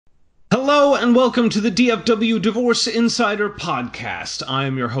Hello and welcome to the DFW Divorce Insider Podcast. I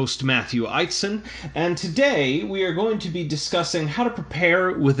am your host, Matthew Eitzen, and today we are going to be discussing how to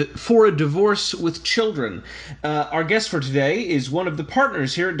prepare for a divorce with children. Our guest for today is one of the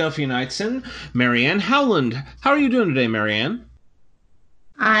partners here at Duffy & Eitzen, Marianne Howland. How are you doing today, Marianne?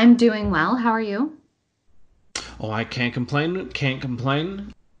 I'm doing well. How are you? Oh, I can't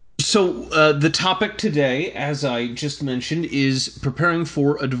complain. So, the topic today, as I just mentioned, is preparing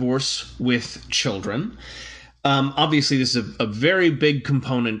for a divorce with children. Obviously, this is a very big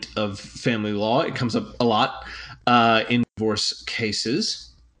component of family law. It comes up a lot in divorce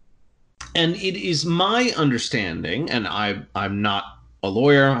cases. And it is my understanding, and I'm not a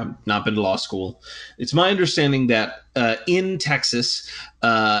lawyer, I've not been to law school. It's my understanding that in Texas,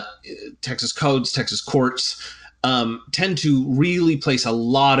 Texas codes, Texas courts, tend to really place a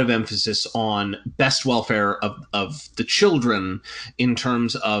lot of emphasis on best welfare of the children in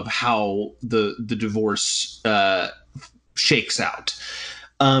terms of how the divorce shakes out.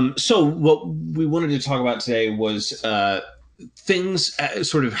 So what we wanted to talk about today was things,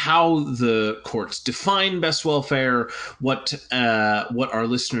 sort of how the courts define best welfare, what our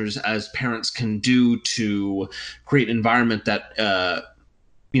listeners as parents can do to create an environment that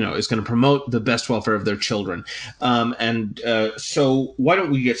is going to promote the best welfare of their children. So why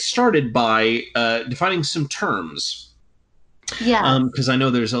don't we get started by defining some terms? Yeah. Because I know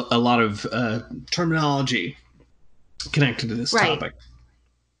there's a lot of terminology connected to this topic.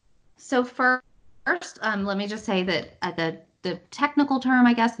 So first, let me just say that the technical term,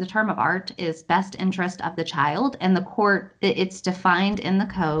 I guess, the term of art is best interest of the child, and the court, it's defined in the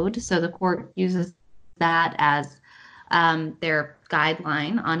code. So the court uses that as their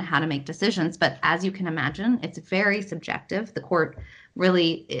guideline on how to make decisions. But as you can imagine, it's very subjective. The court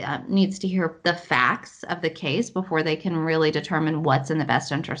really needs to hear the facts of the case before they can really determine what's in the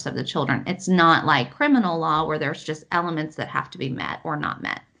best interest of the children. It's not like criminal law where there's just elements that have to be met or not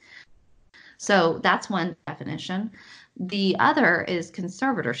met. So that's one definition. The other is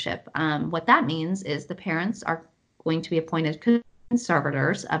conservatorship. What that means is the parents are going to be appointed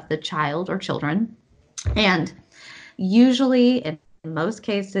conservators of the child or children. And usually, in most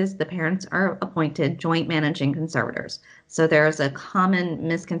cases, the parents are appointed joint managing conservators. So there's a common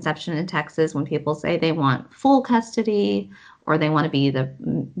misconception in Texas when people say they want full custody or they want to be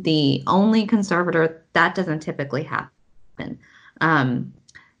the only conservator. That doesn't typically happen.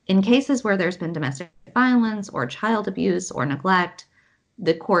 In cases where there's been domestic violence or child abuse or neglect,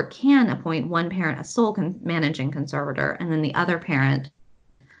 the court can appoint one parent a sole managing conservator, and then the other parent,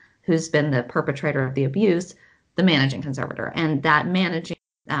 who's been the perpetrator of the abuse, the managing conservator. And that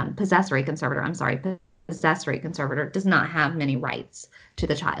possessory conservator does not have many rights to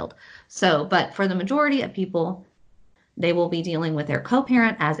the child. So, but for the majority of people, they will be dealing with their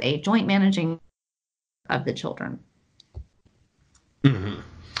co-parent as a joint managing of the children. Mm-hmm.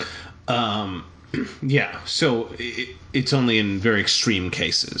 Yeah, so it's only in very extreme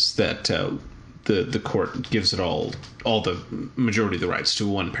cases that the court gives it all the majority of the rights to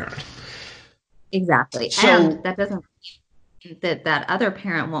one parent. Exactly. So, and that doesn't mean that other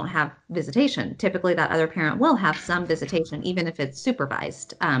parent won't have visitation. Typically, that other parent will have some visitation, even if it's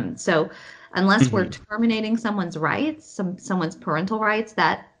supervised. So unless we're terminating someone's rights, someone's parental rights,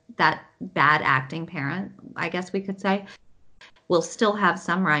 that bad acting parent, I guess we could say, will still have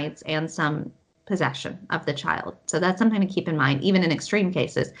some rights and some possession of the child. So that's something to keep in mind. Even in extreme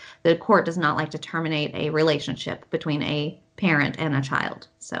cases, the court does not like to terminate a relationship between a parent and a child.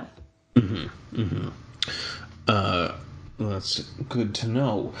 So. Well, that's good to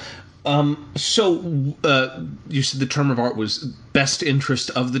know. So you said the term of art was best interest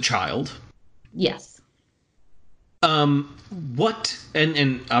of the child. Yes. What,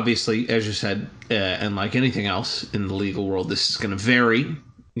 and obviously, as you said, and like anything else in the legal world, this is going to vary.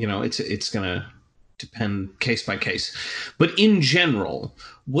 It's going to depend case by case. But in general,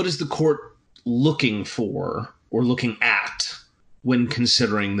 what is the court looking for or looking at when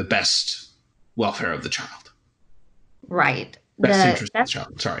considering the best welfare of the child? Right. Best interest of the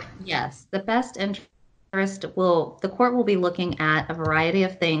child. Sorry. Yes. The best interest the court will be looking at a variety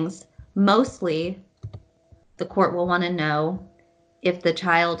of things. Mostly, the court will want to know if the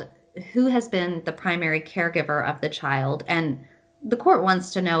child, who has been the primary caregiver of the child, and the court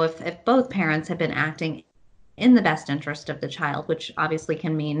wants to know if both parents have been acting in the best interest of the child, which obviously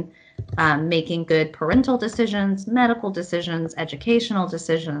can mean making good parental decisions, medical decisions, educational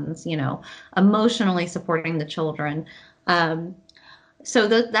decisions, emotionally supporting the children. So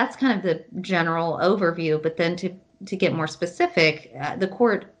that's kind of the general overview. But then to get more specific, the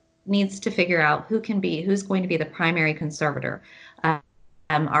court needs to figure out who's going to be the primary conservator.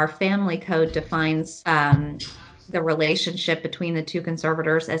 our family code defines the relationship between the two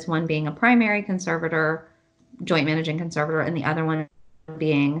conservators as one being a primary conservator, joint managing conservator, and the other one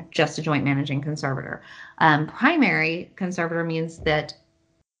being just a joint managing conservator. Primary conservator means that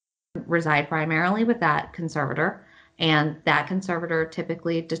reside primarily with that conservator, and that conservator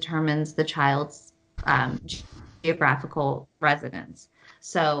typically determines the child's geographical residence.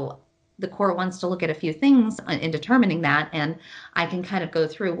 So the court wants to look at a few things in determining that, and I can kind of go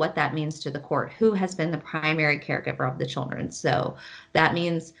through what that means to the court. Who has been the primary caregiver of the children? So that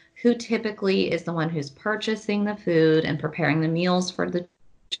means who typically is the one who's purchasing the food and preparing the meals for the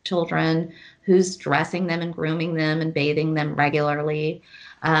children, who's dressing them and grooming them and bathing them regularly,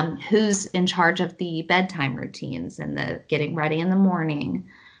 who's in charge of the bedtime routines and the getting ready in the morning,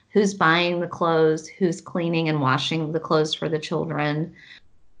 who's buying the clothes, who's cleaning and washing the clothes for the children.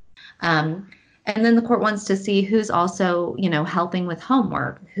 And then the court wants to see who's also, helping with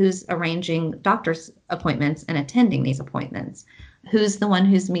homework, who's arranging doctor's appointments and attending these appointments, who's the one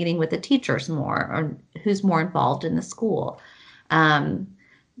who's meeting with the teachers more, or who's more involved in the school.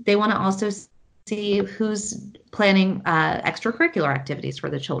 They want to also see who's planning extracurricular activities for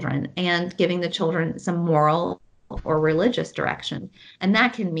the children and giving the children some moral or religious direction. And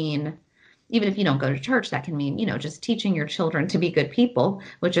that can mean, even if you don't go to church, that can mean, just teaching your children to be good people,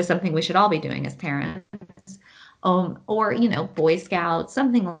 which is something we should all be doing as parents. Or, Boy Scouts,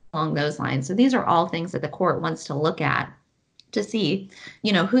 something along those lines. So these are all things that the court wants to look at to see,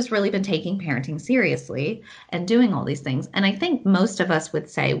 who's really been taking parenting seriously and doing all these things. And I think most of us would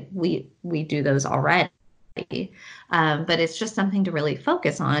say we do those already. But it's just something to really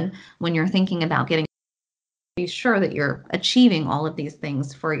focus on when you're thinking about be sure that you're achieving all of these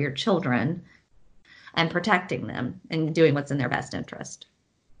things for your children and protecting them and doing what's in their best interest.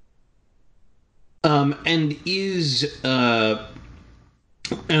 And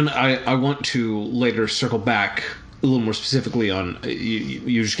I want to later circle back a little more specifically on,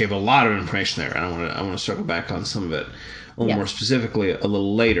 you just gave a lot of information there, and I want to circle back on some of it a little more specifically a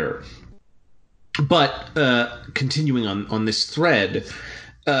little later. But continuing on this thread,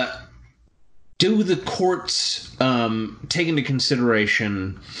 do the courts take into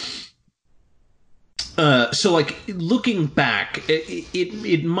consideration? So, like, looking back,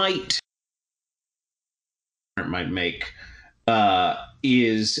 it might make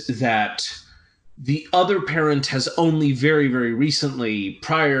is that the other parent has only very, very recently,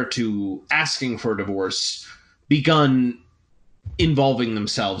 prior to asking for a divorce, begun involving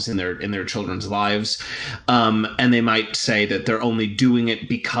themselves in their children's lives, and they might say that they're only doing it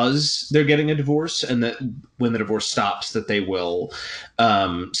because they're getting a divorce, and that when the divorce stops, that they will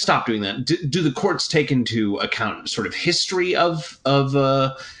stop doing that. Do the courts take into account sort of history of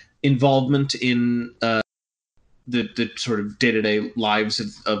involvement in the sort of day-to-day lives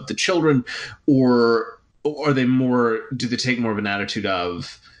of the children, or are they more? Do they take more of an attitude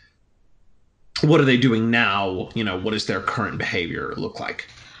of, what are they doing now? What does their current behavior look like?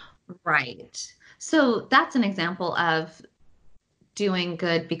 Right. So that's an example of doing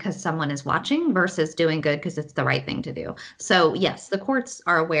good because someone is watching versus doing good because it's the right thing to do. So yes, the courts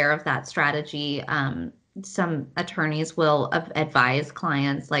are aware of that strategy. Some attorneys will advise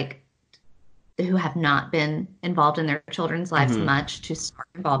clients who have not been involved in their children's lives much to start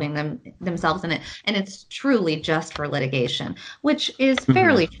involving themselves in it. And it's truly just for litigation, which is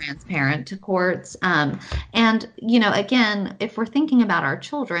fairly transparent to courts. And, again, if we're thinking about our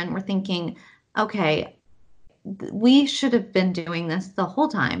children, we're thinking, okay, we should have been doing this the whole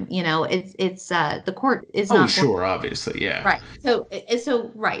time. It's the court is not. Oh, sure. Obviously. Yeah. Right.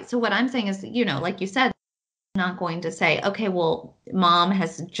 Right. So what I'm saying is, like you said, not going to say, okay, well, mom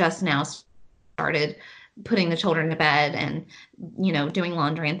has just now started putting the children to bed and, doing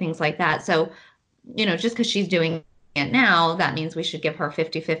laundry and things like that. So, just because she's doing it now, that means we should give her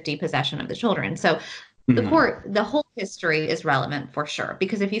 50-50 possession of the children. So the whole history is relevant for sure.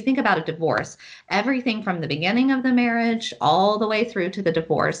 Because if you think about a divorce, everything from the beginning of the marriage all the way through to the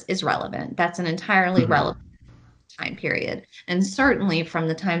divorce is relevant. That's an entirely relevant time period. And certainly from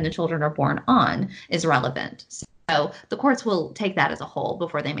the time the children are born on is relevant. So the courts will take that as a whole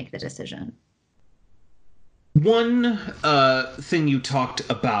before they make the decision. One thing you talked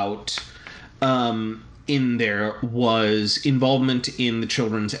about in there was involvement in the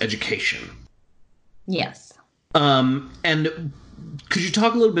children's education. Yes. And could you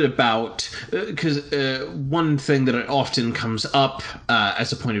talk a little bit about, because one thing that often comes up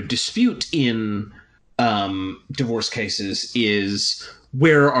as a point of dispute in divorce cases is,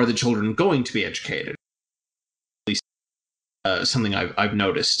 where are the children going to be educated? At least something I've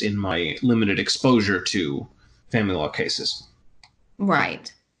noticed in my limited exposure to family law cases.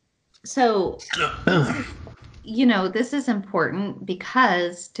 Right. So this is, this is important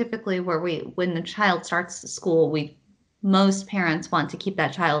because typically when the child starts school, most parents want to keep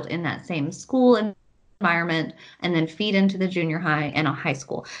that child in that same school environment and then feed into the junior high and a high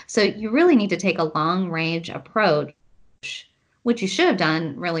school. So you really need to take a long range approach, which you should have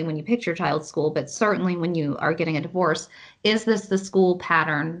done really when you picked your child's school, but certainly when you are getting a divorce. Is this the school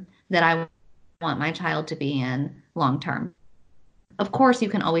pattern that I want my child to be in long term? Of course, you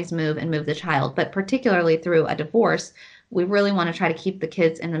can always move and move the child, but particularly through a divorce, we really want to try to keep the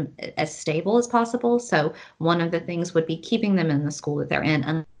kids as stable as possible. So one of the things would be keeping them in the school that they're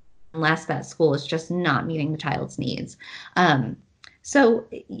in, unless that school is just not meeting the child's needs. So,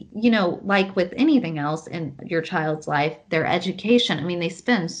 like with anything else in your child's life, their education, I mean, they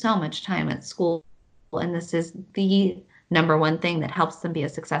spend so much time at school, and this is the number one thing that helps them be a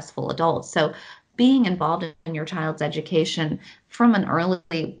successful adult. So being involved in your child's education from an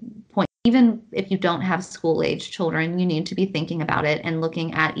early point, even if you don't have school-age children, you need to be thinking about it and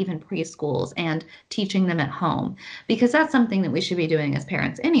looking at even preschools and teaching them at home, because that's something that we should be doing as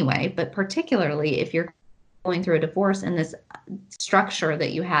parents anyway, but particularly if you're going through a divorce and this structure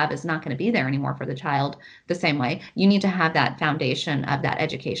that you have is not going to be there anymore for the child the same way, you need to have that foundation of that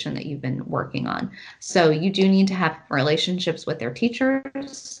education that you've been working on. So you do need to have relationships with their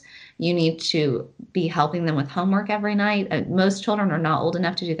teachers. You need to be helping them with homework every night. Most children are not old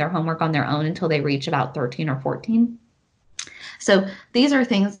enough to do their homework on their own until they reach about 13 or 14. So these are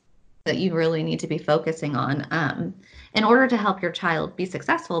things that you really need to be focusing on in order to help your child be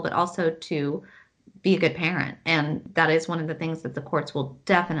successful, but also to be a good parent. And that is one of the things that the courts will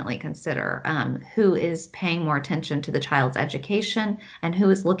definitely consider, who is paying more attention to the child's education and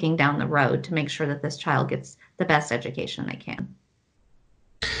who is looking down the road to make sure that this child gets the best education they can.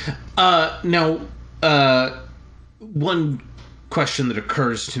 Now, one question that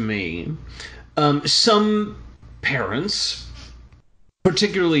occurs to me, some parents,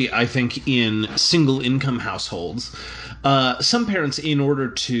 particularly I think in single income households, some parents, in order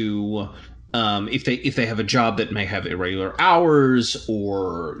to if they have a job that may have irregular hours,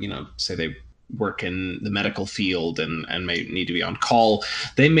 or say they work in the medical field and may need to be on call,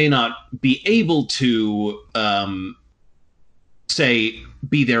 they may not be able to say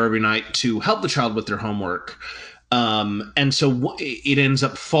be there every night to help the child with their homework. And so it ends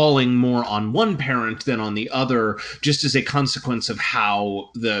up falling more on one parent than on the other, just as a consequence of how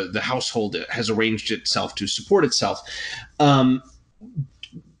the household has arranged itself to support itself.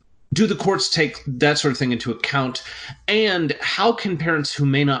 Do the courts take that sort of thing into account? And how can parents who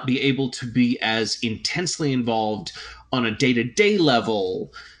may not be able to be as intensely involved on a day-to-day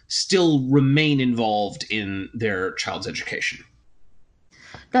level still remain involved in their child's education?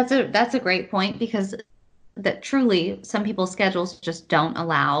 That's a great point, because that truly some people's schedules just don't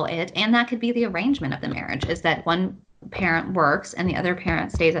allow it. And that could be the arrangement of the marriage, is that one parent works and the other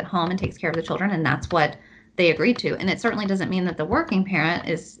parent stays at home and takes care of the children. And that's what they agreed to. And it certainly doesn't mean that the working parent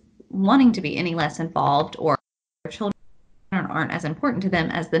is wanting to be any less involved, or children aren't as important to them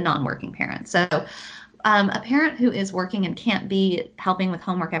as the non-working parent. So a parent who is working and can't be helping with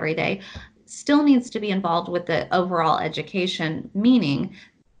homework every day still needs to be involved with the overall education, meaning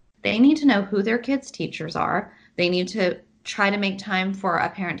they need to know who their kids' teachers are. They need to try to make time for a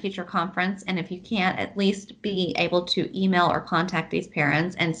parent-teacher conference. And if you can't, at least be able to email or contact these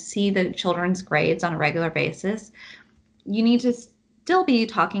parents and see the children's grades on a regular basis. You need to still be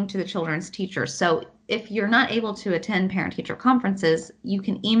talking to the children's teachers. So if you're not able to attend parent-teacher conferences, you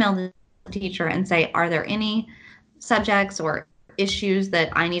can email the teacher and say, are there any subjects or issues that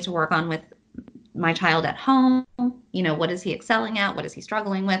I need to work on with my child at home? What is he excelling at? What is he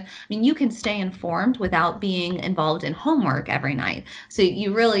struggling with? I mean, you can stay informed without being involved in homework every night. So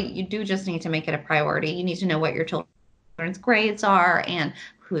you do just need to make it a priority. You need to know what your children's grades are and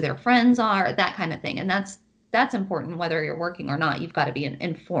who their friends are, that kind of thing. And that's important whether you're working or not. You've got to be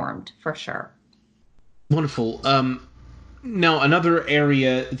informed for sure. Wonderful. Now, another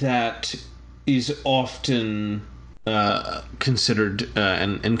area that is often considered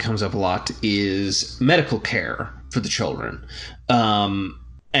and comes up a lot is medical care for the children.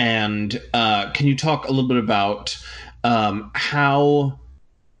 And can you talk a little bit about how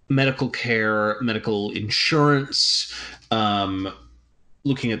medical care, medical insurance,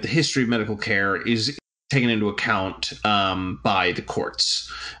 looking at the history of medical care, is taken into account by the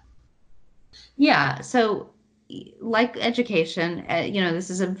courts? Yeah, so like education, this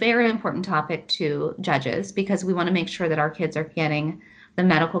is a very important topic to judges, because we want to make sure that our kids are getting the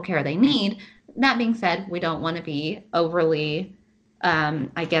medical care they need. That being said, we don't want to be overly,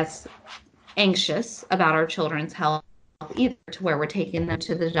 anxious about our children's health either, to where we're taking them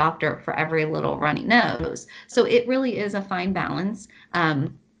to the doctor for every little runny nose. So it really is a fine balance.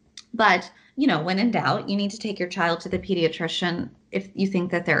 But, when in doubt, you need to take your child to the pediatrician if you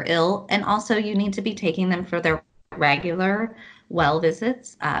think that they're ill. And also, you need to be taking them for their regular well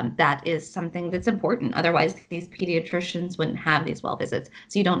visits. That is something that's important. Otherwise, these pediatricians wouldn't have these well visits.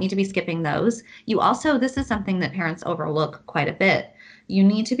 So you don't need to be skipping those. You also, this is something that parents overlook quite a bit. You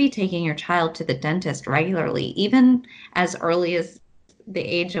need to be taking your child to the dentist regularly, even as early as the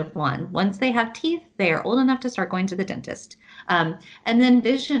age of 1. Once they have teeth, they are old enough to start going to the dentist. And then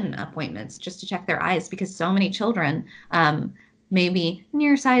vision appointments just to check their eyes, because so many children may be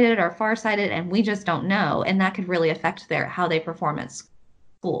nearsighted or farsighted, and we just don't know. And that could really affect how they perform at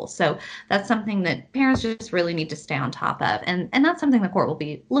school. So that's something that parents just really need to stay on top of. And that's something the court will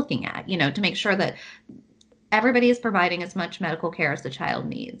be looking at, to make sure that everybody is providing as much medical care as the child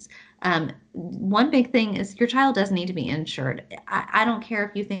needs. One big thing is your child does need to be insured. I don't care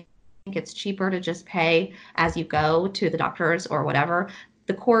if you think it's cheaper to just pay as you go to the doctors or whatever.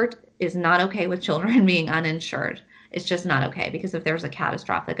 The court is not okay with children being uninsured. It's just not okay, because if there's a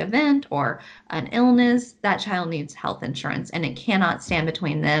catastrophic event or an illness, that child needs health insurance, and it cannot stand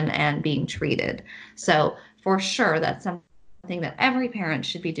between them and being treated. So for sure, that's something that every parent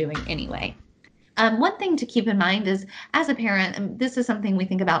should be doing anyway. One thing to keep in mind is, as a parent, and this is something we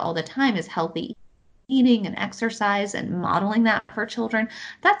think about all the time, is healthy eating and exercise and modeling that for children.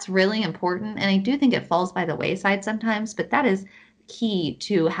 That's really important. And I do think it falls by the wayside sometimes, but that is key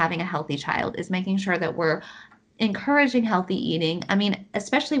to having a healthy child, is making sure that we're encouraging healthy eating. I mean,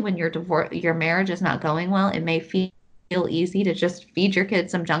 especially when your marriage is not going well, it may feel easy to just feed your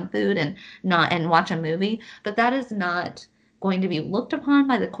kids some junk food and watch a movie, but that is not going to be looked upon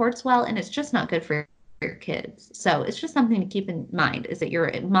by the courts well, and it's just not good for your kids. So it's just something to keep in mind, is that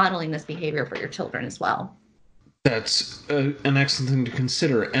you're modeling this behavior for your children as well. That's an excellent thing to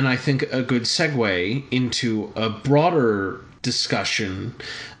consider, and I think a good segue into a broader discussion.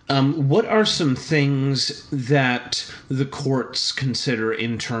 What are some things that the courts consider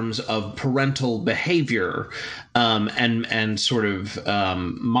in terms of parental behavior and sort of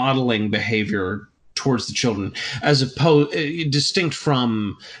modeling behavior towards the children, as opposed distinct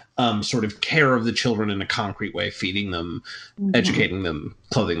from sort of care of the children in a concrete way, feeding them, educating them,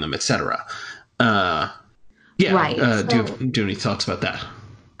 clothing them, etc. Right. Do you have any thoughts about that?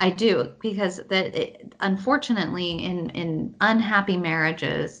 I do, because unfortunately, in unhappy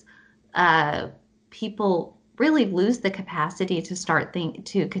marriages, people really lose the capacity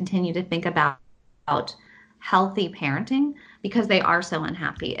to continue to think about healthy parenting, because they are so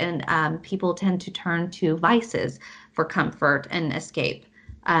unhappy, and people tend to turn to vices for comfort and escape.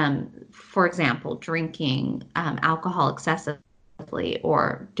 For example, drinking alcohol excessively,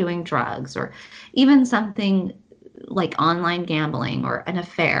 or doing drugs, or even something like online gambling, or an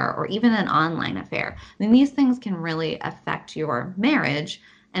affair, or even an online affair. I mean, these things can really affect your marriage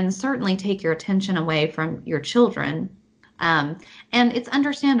and certainly take your attention away from your children. And it's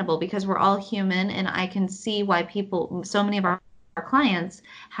understandable, because we're all human, and I can see why so many of our clients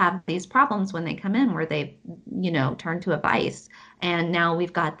have these problems when they come in, where they, turn to a vice. And now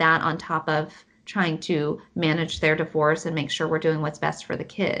we've got that on top of trying to manage their divorce and make sure we're doing what's best for the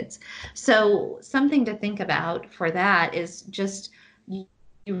kids. So something to think about for that is just, you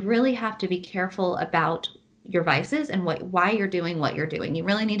really have to be careful about your vices and why you're doing what you're doing. You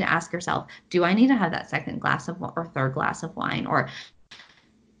really need to ask yourself, do I need to have that second glass or third glass of wine? Or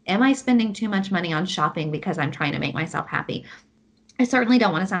am I spending too much money on shopping because I'm trying to make myself happy? I certainly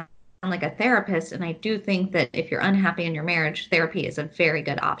don't want to sound like a therapist, and I do think that if you're unhappy in your marriage, therapy is a very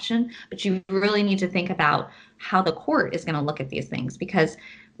good option, but you really need to think about how the court is going to look at these things, because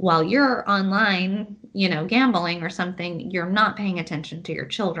while you're online, gambling or something, you're not paying attention to your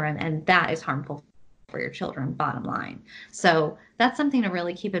children, and that is harmful for your children, bottom line. So that's something to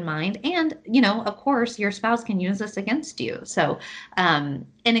really keep in mind. And, of course, your spouse can use this against you. So, and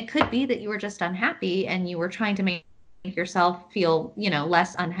it could be that you were just unhappy and you were trying to make yourself feel,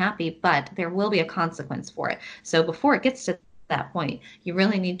 less unhappy, but there will be a consequence for it. So before it gets to that point, you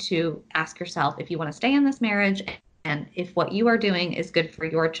really need to ask yourself if you want to stay in this marriage, and if what you are doing is good for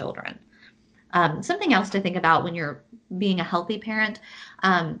your children. Something else to think about when you're being a healthy parent,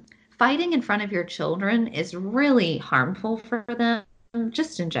 fighting in front of your children is really harmful for them.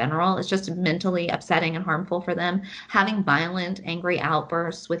 Just in general, it's just mentally upsetting and harmful for them. Having violent, angry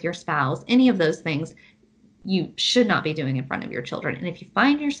outbursts with your spouse, any of those things, you should not be doing in front of your children. And if you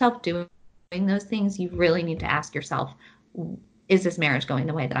find yourself doing those things, you really need to ask yourself, is this marriage going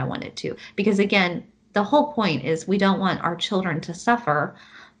the way that I want it to? Because again, the whole point is we don't want our children to suffer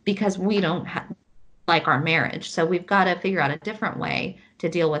because we don't like our marriage. So we've got to figure out a different way to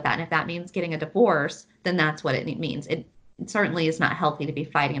deal with that. And if that means getting a divorce, then that's what it means. It certainly is not healthy to be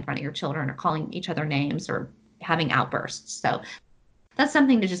fighting in front of your children or calling each other names or having outbursts. So that's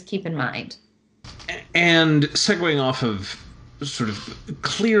something to just keep in mind. And segueing off of sort of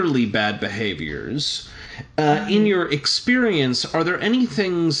clearly bad behaviors, in your experience, are there any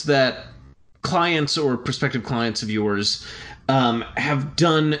things that clients or prospective clients of yours have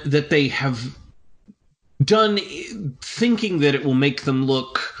done that they have done thinking that it will make them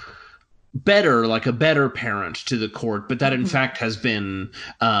look better, like a better parent to the court, but that in fact has been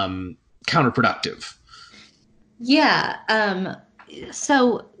counterproductive? Yeah.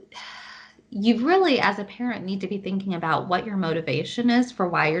 So you really, as a parent, need to be thinking about what your motivation is for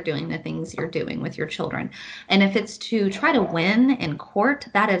why you're doing the things you're doing with your children. And if it's to try to win in court,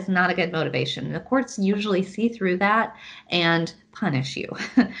 that is not a good motivation. The courts usually see through that and punish you.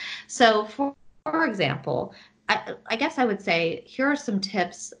 So, for example, I guess I would say here are some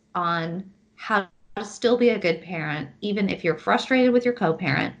tips on how to still be a good parent, even if you're frustrated with your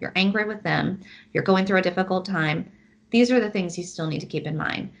co-parent, you're angry with them, you're going through a difficult time. These are the things you still need to keep in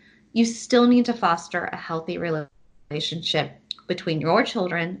mind. You still need to foster a healthy relationship between your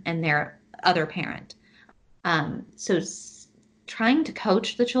children and their other parent. So trying to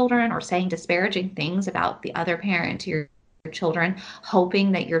coach the children or saying disparaging things about the other parent to your children,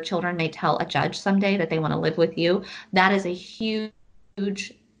 hoping that your children may tell a judge someday that they want to live with you, that is a huge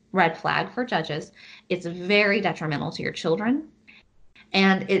red flag for judges. It's very detrimental to your children,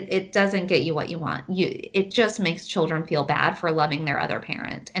 and it doesn't get you what you want. It just makes children feel bad for loving their other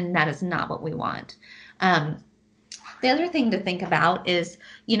parent, and that is not what we want. The other thing to think about is,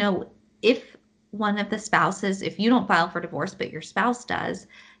 if one of the spouses, if you don't file for divorce but your spouse does,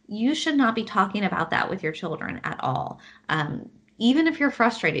 you should not be talking about that with your children at all. Even if you're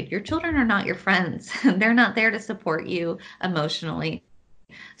frustrated, your children are not your friends. They're not there to support you emotionally.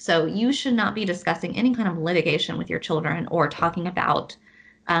 So you should not be discussing any kind of litigation with your children or talking about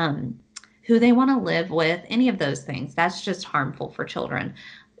who they want to live with, any of those things. That's just harmful for children.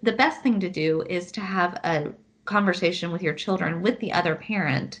 The best thing to do is to have a conversation with your children with the other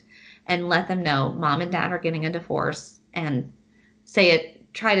parent and let them know mom and dad are getting a divorce, and say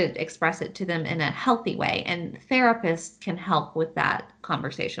it, try to express it to them in a healthy way. And therapists can help with that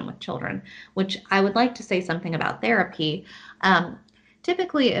conversation with children, which I would like to say something about therapy.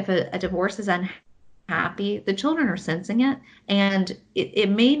 Typically, if a divorce is unhappy, the children are sensing it, and it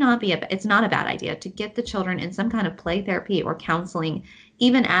may not be, it's not a bad idea to get the children in some kind of play therapy or counseling,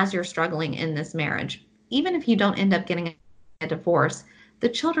 even as you're struggling in this marriage. Even if you don't end up getting a divorce, the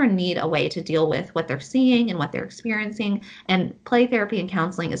children need a way to deal with what they're seeing and what they're experiencing, and play therapy and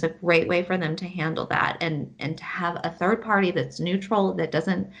counseling is a great way for them to handle that, and to have a third party that's neutral, that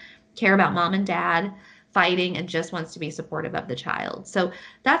doesn't care about mom and dad fighting and just wants to be supportive of the child. So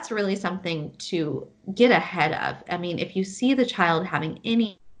that's really something to get ahead of. I mean, if you see the child having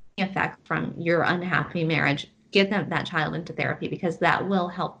any effect from your unhappy marriage, get that child into therapy, because that will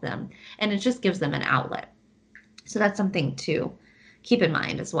help them, and it just gives them an outlet. So that's something to keep in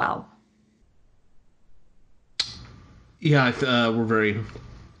mind as well. Yeah, we're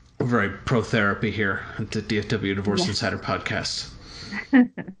very pro therapy here at the DFW Divorce Insider podcast.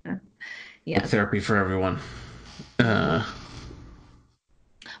 Yes. Therapy for everyone. One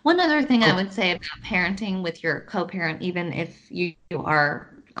other thing I would say about parenting with your co-parent, even if you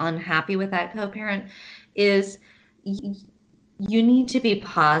are unhappy with that co-parent, is you need to be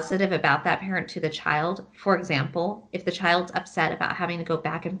positive about that parent to the child. For example, if the child's upset about having to go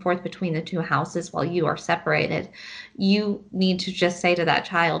back and forth between the two houses while you are separated, you need to just say to that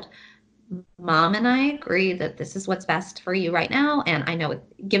child, mom and I agree that this is what's best for you right now. And I know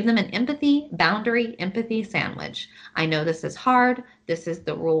give them an boundary empathy sandwich. I know this is hard. This is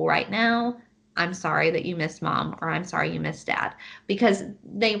the rule right now. I'm sorry that you missed mom, or I'm sorry you missed dad, because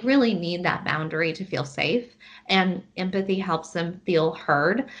they really need that boundary to feel safe, and empathy helps them feel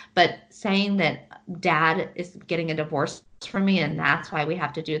heard. But saying that dad is getting a divorce from me and that's why we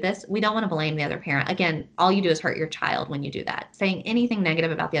have to do this, we don't want to blame the other parent. Again, all you do is hurt your child when you do that. Saying anything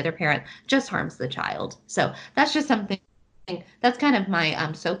negative about the other parent just harms the child. So that's just something, that's kind of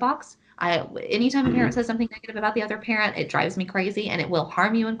my soapbox. Anytime a parent says something negative about the other parent, it drives me crazy, and it will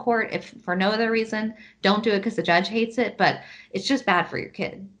harm you in court. If for no other reason, don't do it because the judge hates it, but it's just bad for your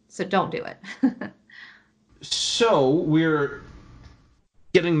kid. So don't do it. So we're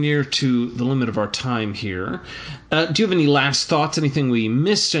getting near to the limit of our time here. Do you have any last thoughts? Anything we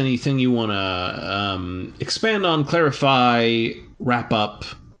missed? Anything you want to expand on, clarify, wrap up?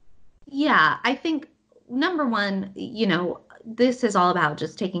 Yeah, I think number one, this is all about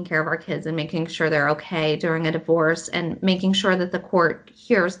just taking care of our kids and making sure they're okay during a divorce and making sure that the court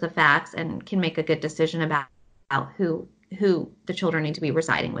hears the facts and can make a good decision about who the children need to be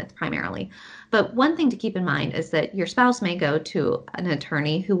residing with primarily. But one thing to keep in mind is that your spouse may go to an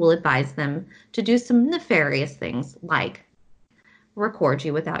attorney who will advise them to do some nefarious things like record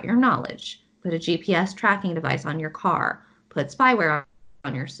you without your knowledge, put a GPS tracking device on your car, put spyware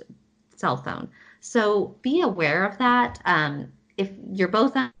on your cell phone. So be aware of that. If you're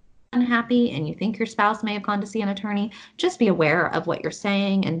both unhappy and you think your spouse may have gone to see an attorney, just be aware of what you're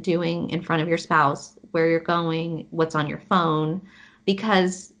saying and doing in front of your spouse, where you're going, what's on your phone,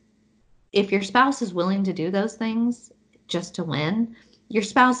 because if your spouse is willing to do those things just to win, your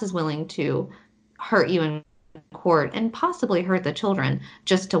spouse is willing to hurt you in court and possibly hurt the children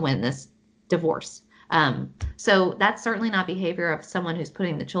just to win this divorce. So that's certainly not behavior of someone who's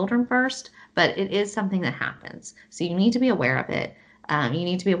putting the children first, but it is something that happens. So you need to be aware of it. You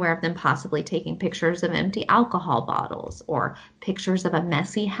need to be aware of them possibly taking pictures of empty alcohol bottles or pictures of a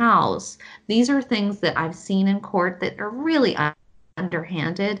messy house. These are things that I've seen in court that are really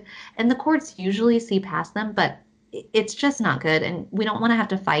underhanded, and the courts usually see past them, but it's just not good, and we don't want to have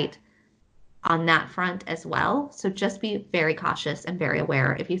to fight on that front as well. So just be very cautious and very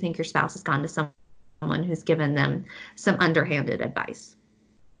aware if you think your spouse has gone to someone who's given them some underhanded advice.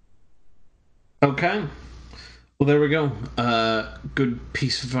 Okay. Well, there we go. Good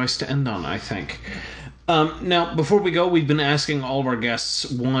piece of advice to end on, I think. Now, before we go, we've been asking all of our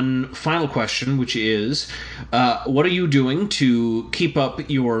guests one final question, which is, what are you doing to keep up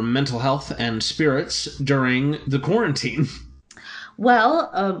your mental health and spirits during the quarantine?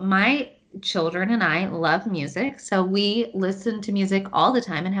 Well, my children and I love music, so we listen to music all the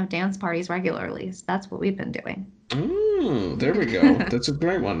time and have dance parties regularly. So that's what we've been doing. There we go. That's a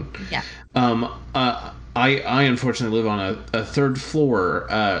great one. Yeah. I unfortunately live on a third floor,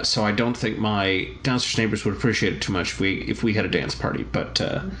 so I don't think my downstairs neighbors would appreciate it too much if we had a dance party. But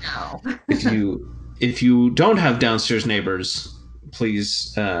no. if you don't have downstairs neighbors,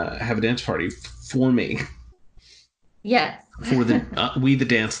 please have a dance party for me. Yes. For the we the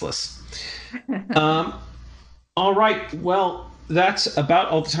danceless. All right. Well, that's about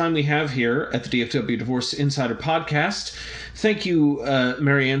all the time we have here at the DFW Divorce Insider Podcast. Thank you,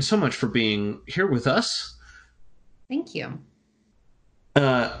 Marianne, so much for being here with us. Thank you.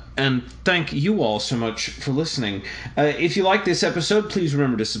 And thank you all so much for listening. If you like this episode, please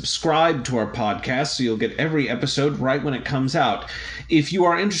remember to subscribe to our podcast so you'll get every episode right when it comes out. If you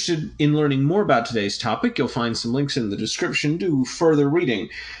are interested in learning more about today's topic, you'll find some links in the description to further reading.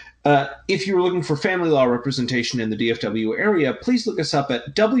 If you're looking for family law representation in the DFW area, please look us up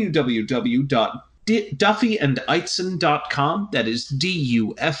at www.duffyandeitzen.com. That is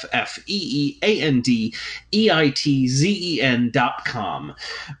DuffeeAndEITZEN.com.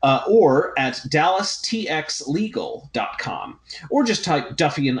 Or at DallasTXLegal.com. Or just type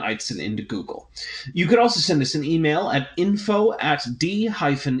Duffy and Eitzen into Google. You could also send us an email at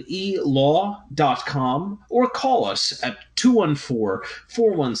info@d-elaw.com or call us at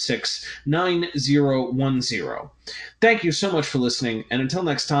 214-416-9010. Thank you so much for listening, and until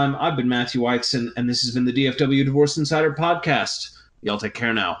next time, I've been Matthew Eitzen, and this has been the DFW Divorce Insider Podcast. Y'all take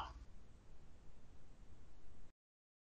care now.